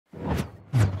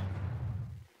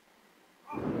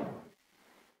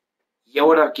Yo,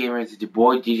 what up, gamers? It's your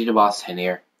boy DJ the Boss 10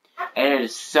 here, and it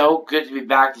is so good to be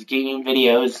back with gaming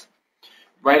videos.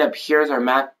 Right up here is our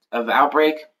map of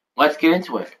Outbreak. Let's get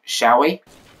into it, shall we?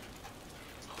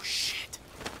 Oh shit!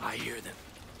 I hear them.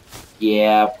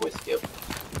 Yeah, boys do.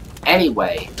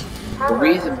 Anyway, the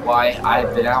reason why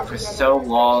I've been out for so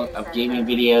long of gaming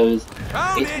videos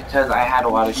is because I had a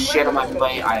lot of shit on my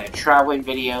plate. I had traveling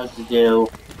videos to do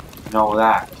and all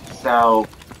that. So,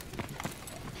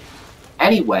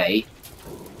 anyway,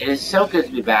 it is so good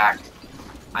to be back.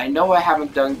 I know I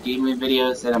haven't done gaming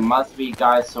videos in a month for you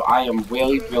guys, so I am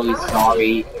really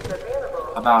sorry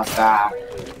about that.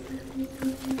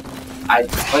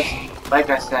 Like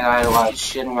I said, I had a lot of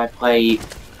shit on my plate,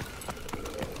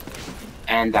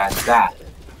 and that's that.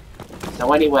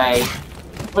 So anyway,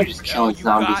 we're just killing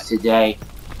zombies today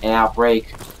in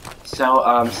Outbreak.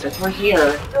 So, since we're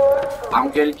here,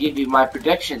 I'm gonna give you my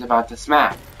predictions about this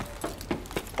map.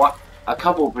 A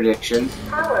couple of predictions.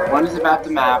 One is about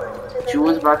the map, 2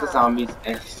 is about the zombies,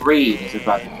 and 3 is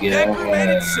about the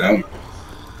game.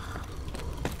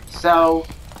 So,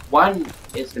 1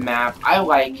 is the map. I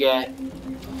like it.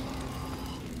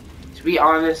 To be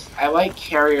honest, I like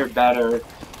Carrier better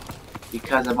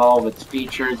because of all of its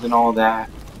features and all that.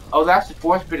 Oh, that's the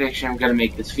 4th prediction. I'm gonna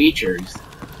make its features.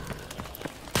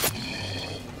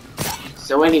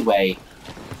 So anyway,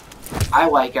 I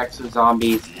like Exo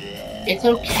Zombies. It's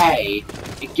okay.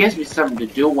 It gives me something to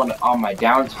do on my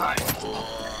downtime.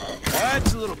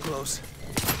 That's a little close.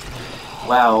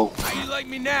 Well, how you like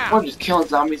me now? We're just killing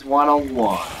zombies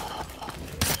one-on-one.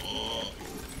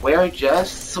 We're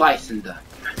just slicing them.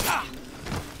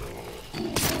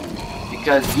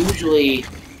 Because usually,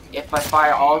 if I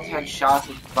fire all 10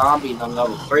 shots at zombies on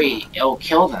level 3, it'll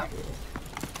kill them.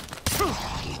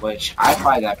 Which I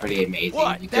find that pretty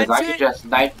amazing, because I could just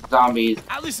snipe the zombies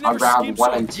on rounds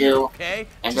 1 and 2,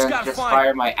 and then just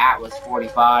fire my Atlas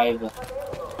 45.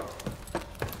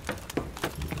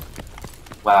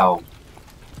 Well,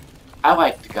 I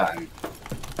like the gun.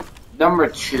 Number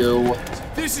 2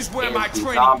 this is where my the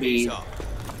zombies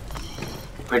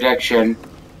prediction.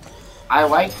 I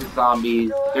like the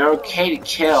zombies. They're okay to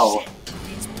kill,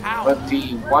 but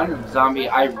the one zombie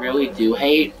I really do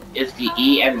hate is the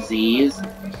EMZs,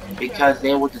 because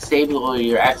they will disable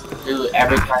your X2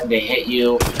 every time they hit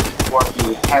you, or if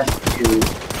you attempt to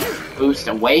boost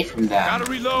away from them.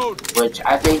 Gotta reload. Which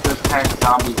I think those kind of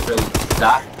zombies really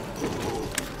suck.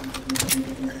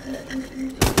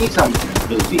 These zombies are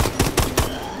movies.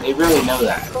 They really know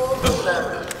that.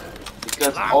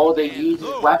 Because all they use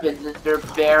as weapons is their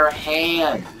bare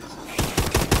hands.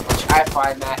 Which I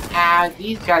find that,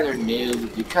 these guys are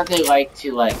noobs because they like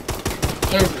to,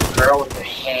 hit the girl with their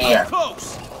hair.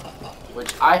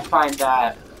 Which I find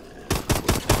that,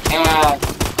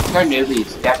 they're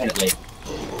newbies, definitely.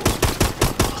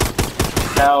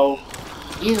 So,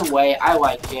 either way, I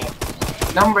like it.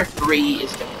 Number 3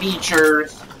 is the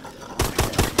features.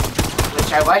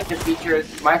 Which I like the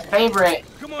features. My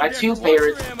 2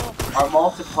 favorites are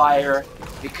multiplier,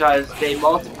 because they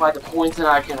multiply the points that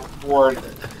I can afford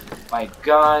by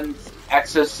guns,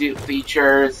 exosuit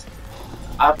features,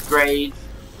 upgrades,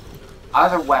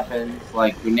 other weapons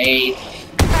like grenades,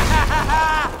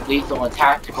 lethal and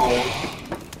tactical,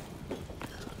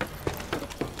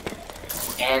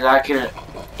 and I can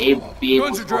be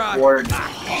able to afford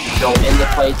to go into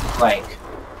places like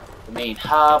the main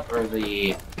hub or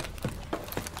the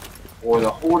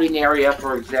holding area,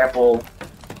 for example.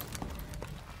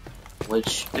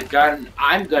 Which the gun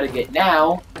I'm gonna get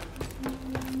now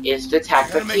is the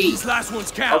Tactic T.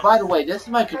 Oh, by the way, this is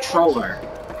my controller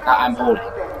that I'm holding.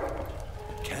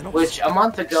 Which a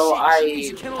month ago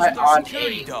I put on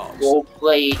a gold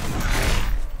plate.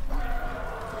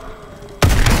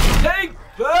 Take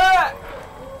that!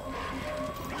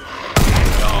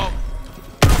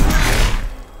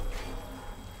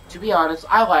 To be honest,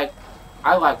 I like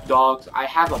dogs. I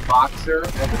have a boxer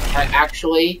and a pet,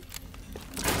 actually.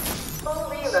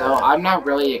 So I'm not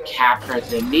really a cat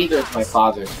person, neither is my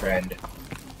father's friend.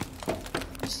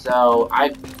 So I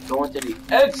go into the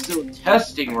exo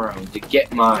testing room to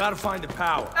get my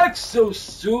exo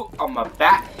suit on my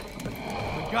back.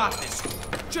 We got this.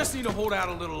 Just need to hold out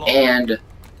a little longer.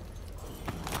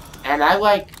 And I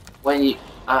like when you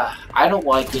I don't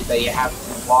like it that you have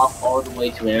to walk all the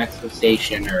way to an expo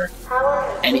station or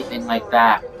anything like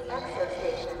that.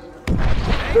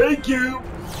 Thank you.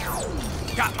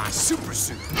 Got my super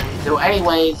suit. So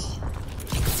anyways,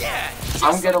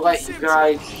 I'm gonna let you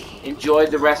guys enjoy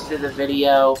the rest of the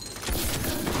video.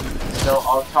 So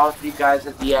I'll talk to you guys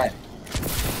at the end.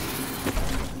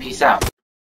 Peace out.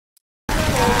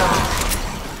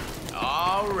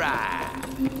 Alright.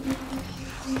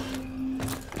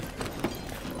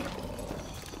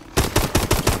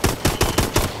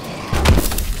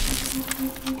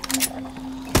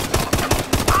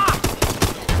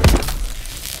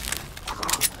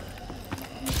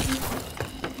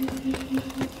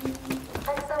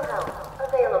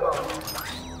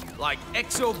 like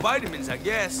exo vitamins, I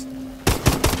guess.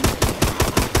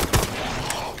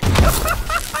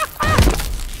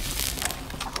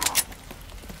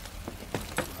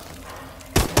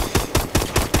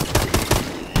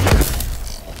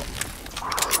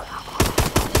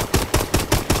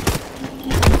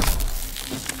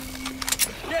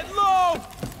 Get low!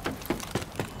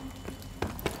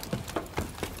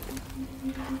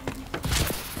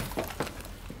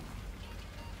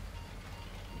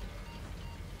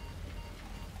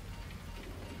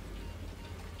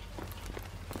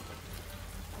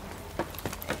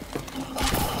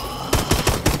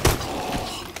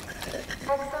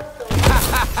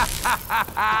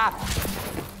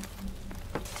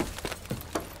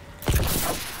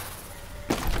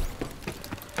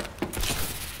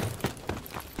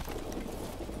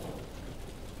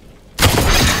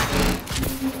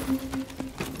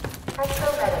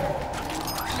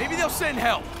 Maybe they'll send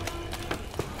help.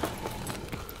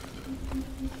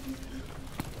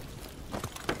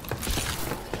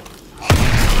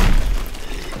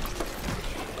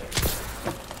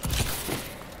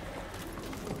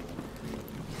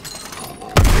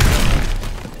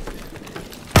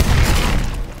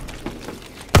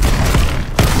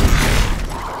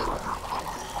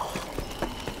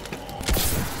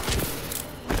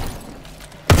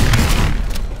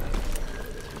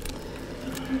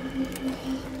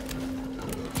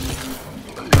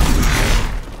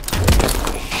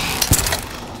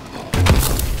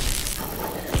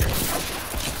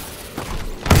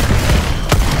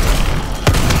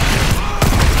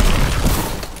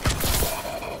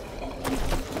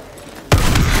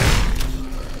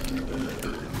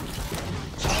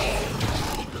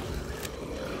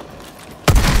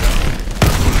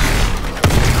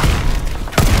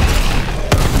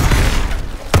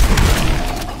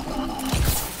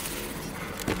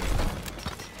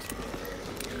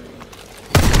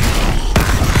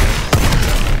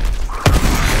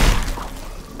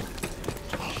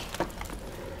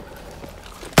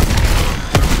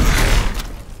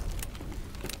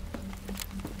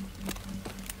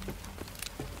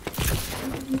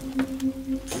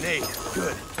 Grenade,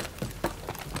 good.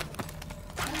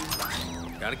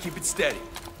 Gotta keep it steady.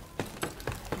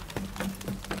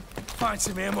 Find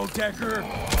some ammo, Decker.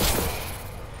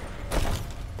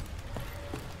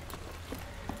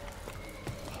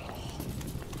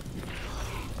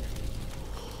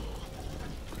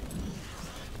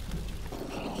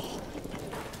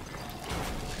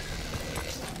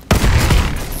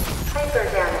 Hyper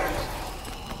damage.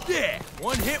 Yeah,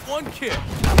 one hit, one kill.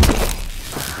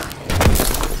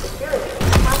 Security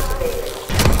activated.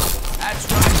 That's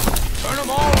right. Turn them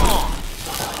all on.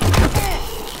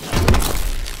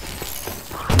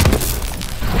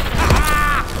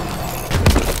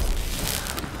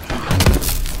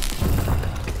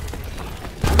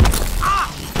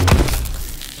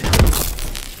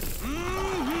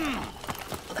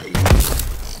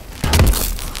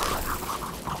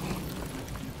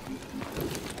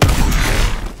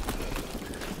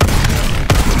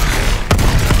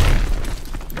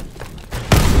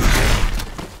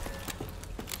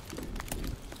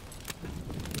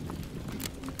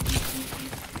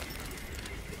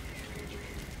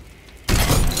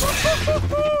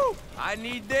 I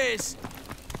need this.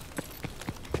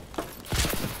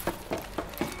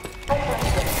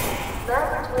 Attention.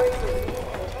 Laboratory routine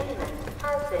containment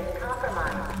has been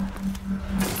compromised.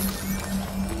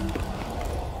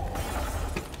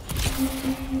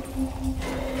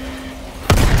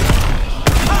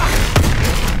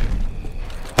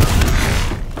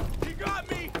 You got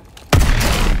me.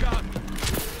 You got me.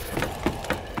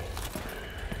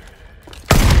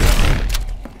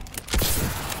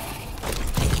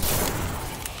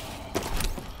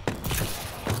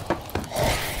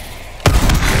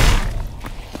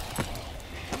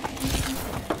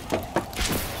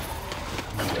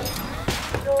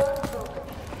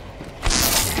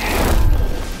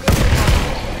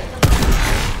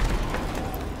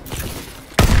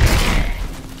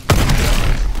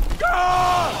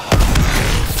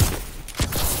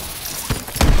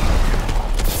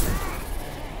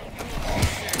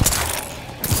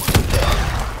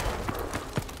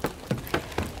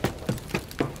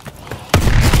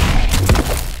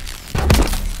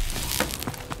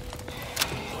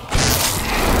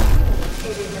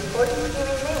 It is important you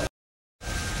remain.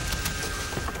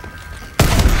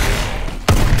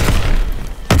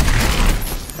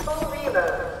 Full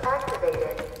reload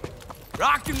activated.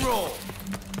 Rock and roll.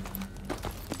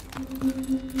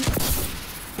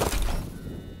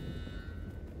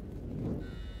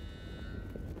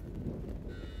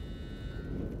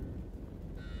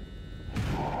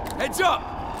 Heads up.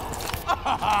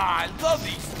 I love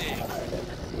these things.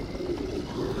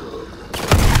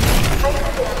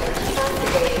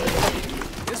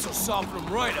 This'll soften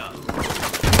them right up.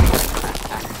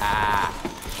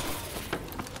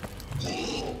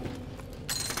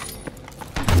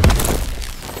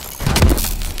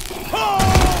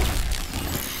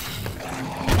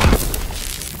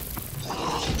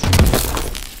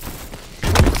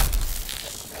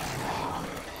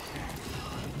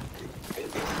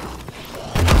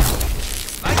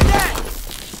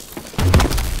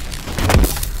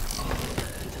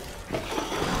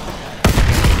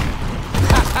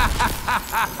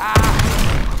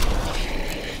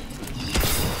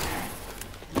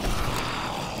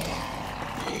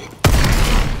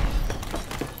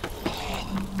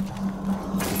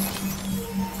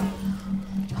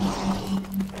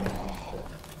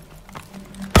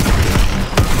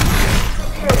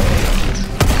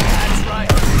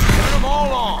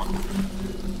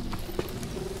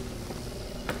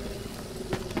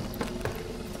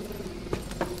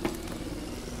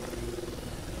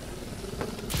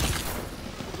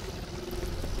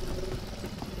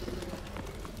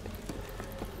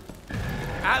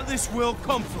 Atlas will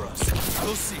come for us.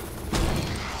 We'll see.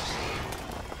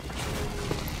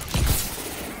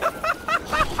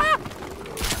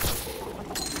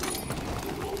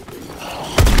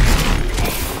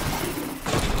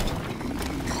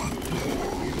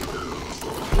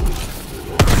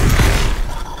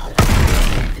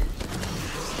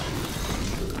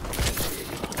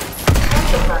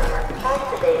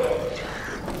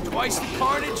 Twice the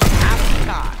carnage, half the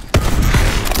time.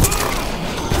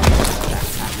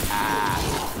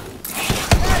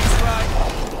 That's right.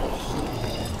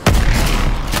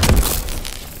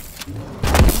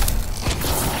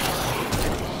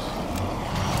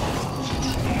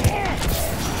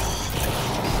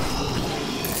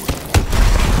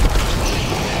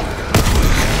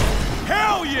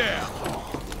 Hell yeah!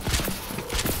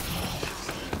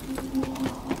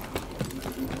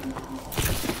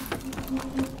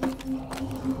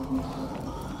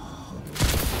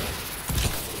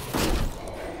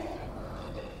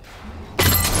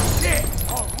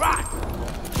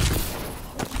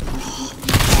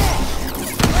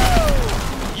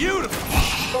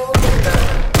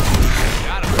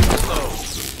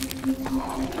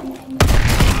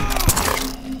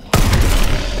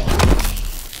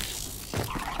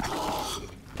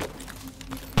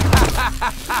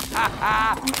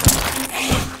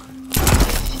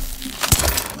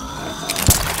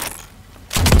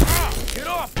 Get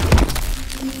off!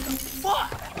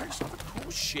 Fuck! Where's all the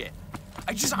cool shit?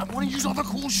 I want to use all the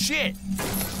cool shit.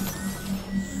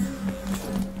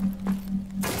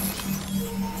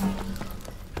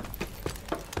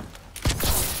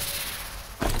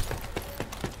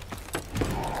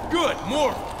 Good,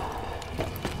 more.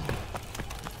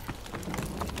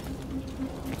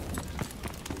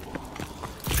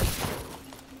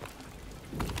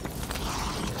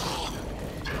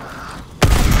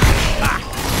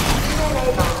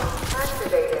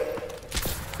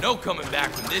 No coming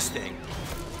back from this thing.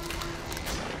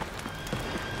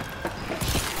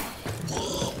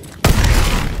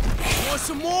 Want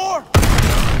some more?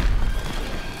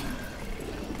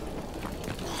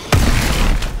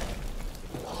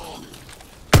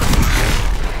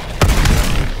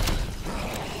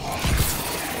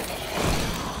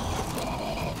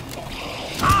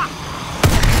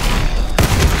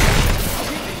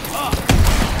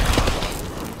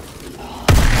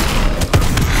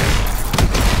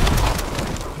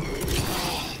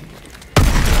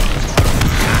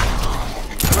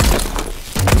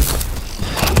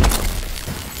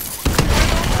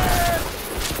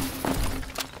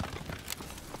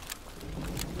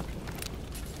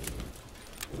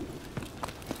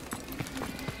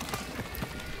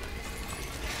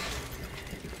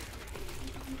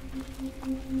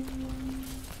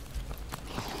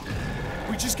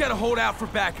 We just gotta hold out for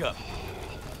backup.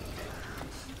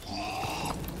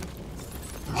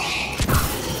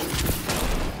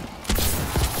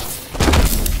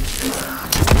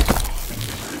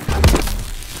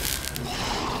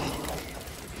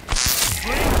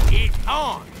 Bring it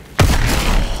on!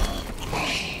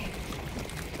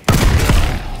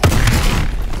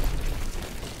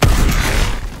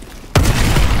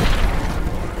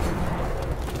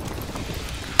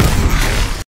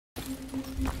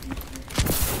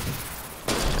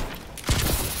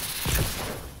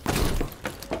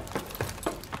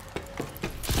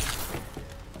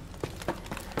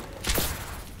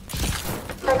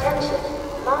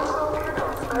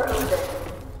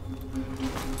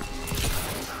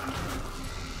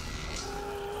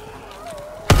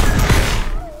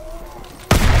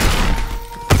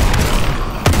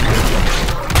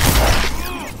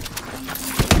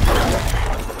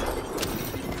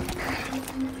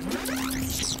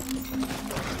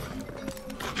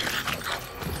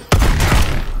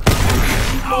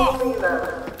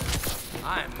 reload.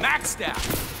 I am maxed out.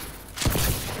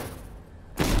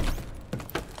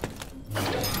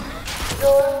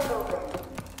 Doors open.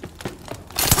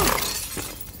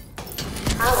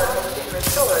 Power has been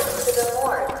restored to the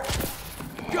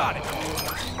morgue. Got it.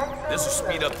 This will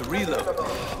speed up the reload.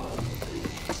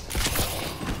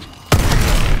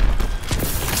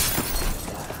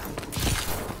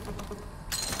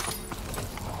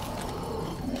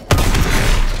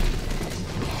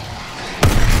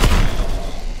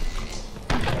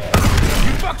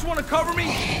 You fucks want to cover me?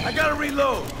 I gotta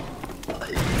reload.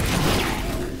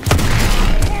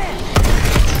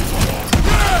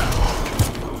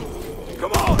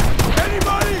 Come on!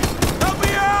 Anybody! Help me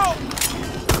out!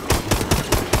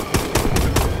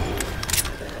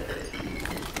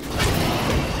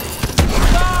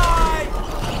 Bye!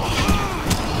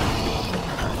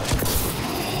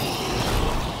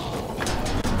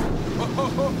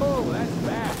 Oh, that's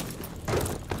bad.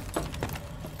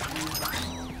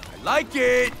 I like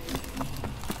it!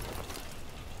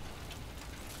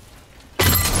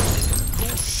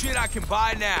 Cool shit I can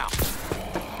buy now.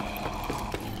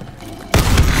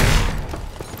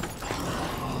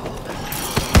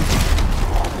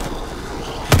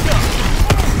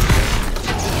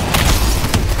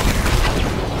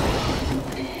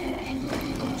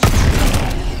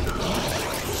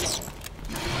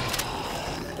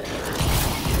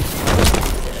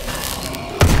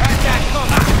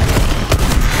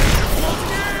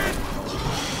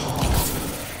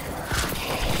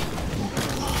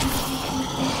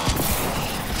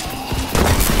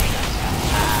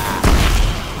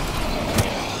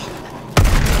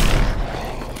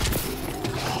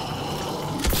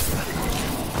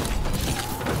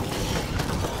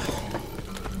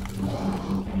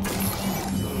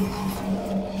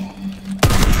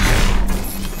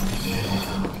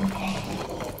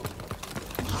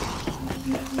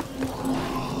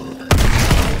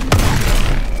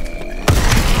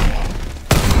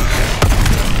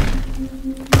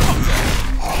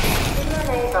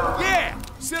 Yeah!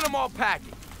 Send them all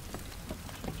packing.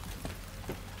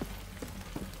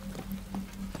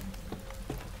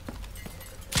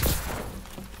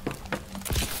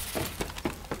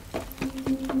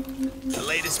 The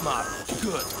latest model.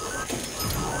 Good.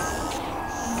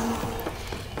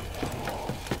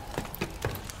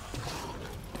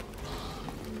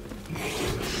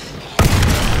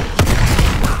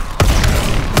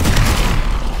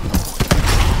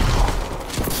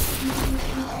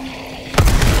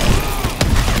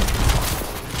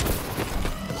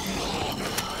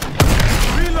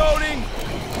 Reloading!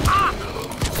 Ah!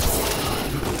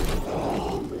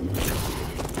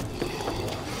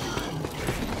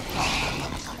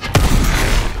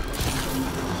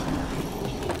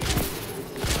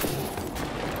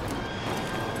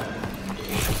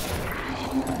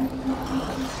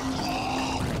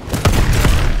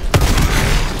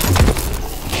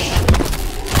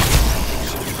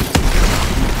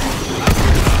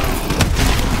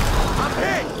 I'm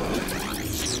hit!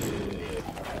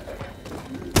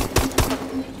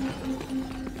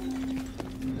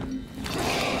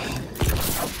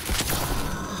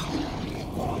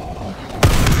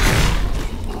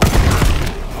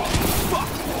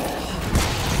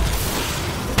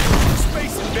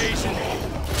 Space invasion!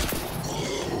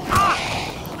 Ah!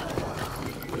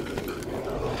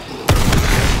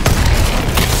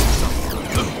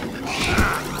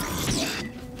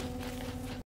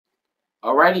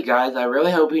 Alrighty guys, I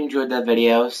really hope you enjoyed that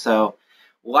video, so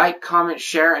like, comment,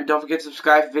 share, and don't forget to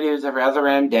subscribe for videos every other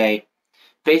random day.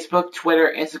 Facebook,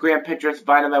 Twitter, Instagram, Pinterest,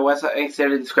 find on my website, links in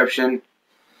the description.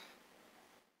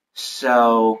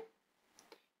 So,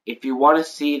 if you want to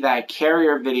see that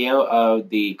carrier video of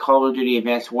the Call of Duty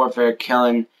Advanced Warfare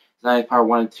Killin Part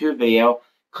 1 and 2 video,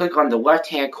 click on the left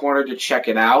hand corner to check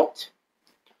it out.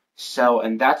 So,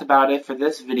 and that's about it for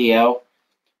this video.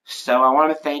 So, I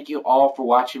want to thank you all for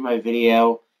watching my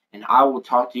video, and I will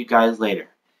talk to you guys later.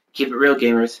 Keep it real,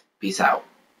 gamers. Peace out.